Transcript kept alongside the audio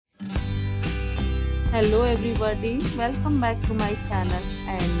Hello everybody, welcome back to my channel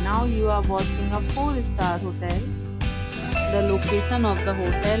and now you are watching a 4-star hotel. The location of the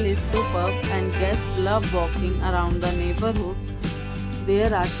hotel is superb and guests love walking around the neighborhood.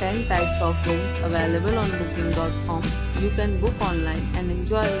 There are 10 types of rooms available on booking.com. You can book online and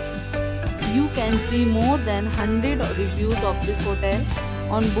enjoy it. You can see more than 100 reviews of this hotel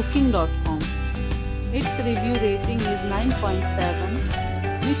on booking.com. Its review rating is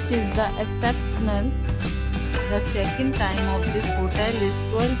 9.7, which is the exceptional. The check-in time of this hotel is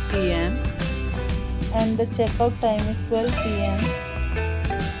 12 p.m. and the check-out time is 12 p.m.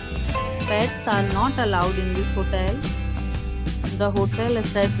 Pets are not allowed in this hotel. The hotel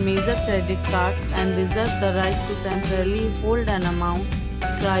accepts major credit cards and reserves the right to temporarily hold an amount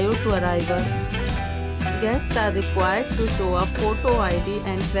prior to arrival. Guests are required to show a photo ID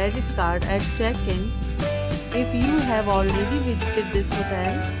and credit card at check-in. If you have already visited this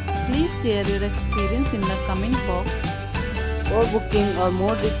hotel, please share your experience in the comment box. For booking or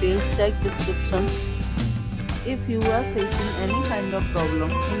more details, check description. If you are facing any kind of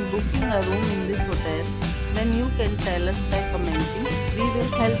problem in booking a room in this hotel, then you can tell us by commenting. We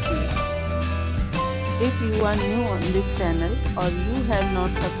will help you. If you are new on this channel or you have not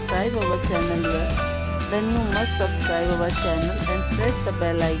subscribed our channel yet, then you must subscribe our channel and press the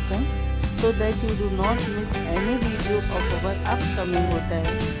bell icon so that you do not miss any video of our upcoming hotel.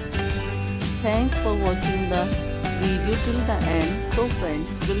 Thanks for watching the video till the end. So friends,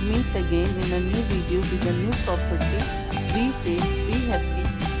 we'll meet again in a new video with a new property. Be safe, be happy.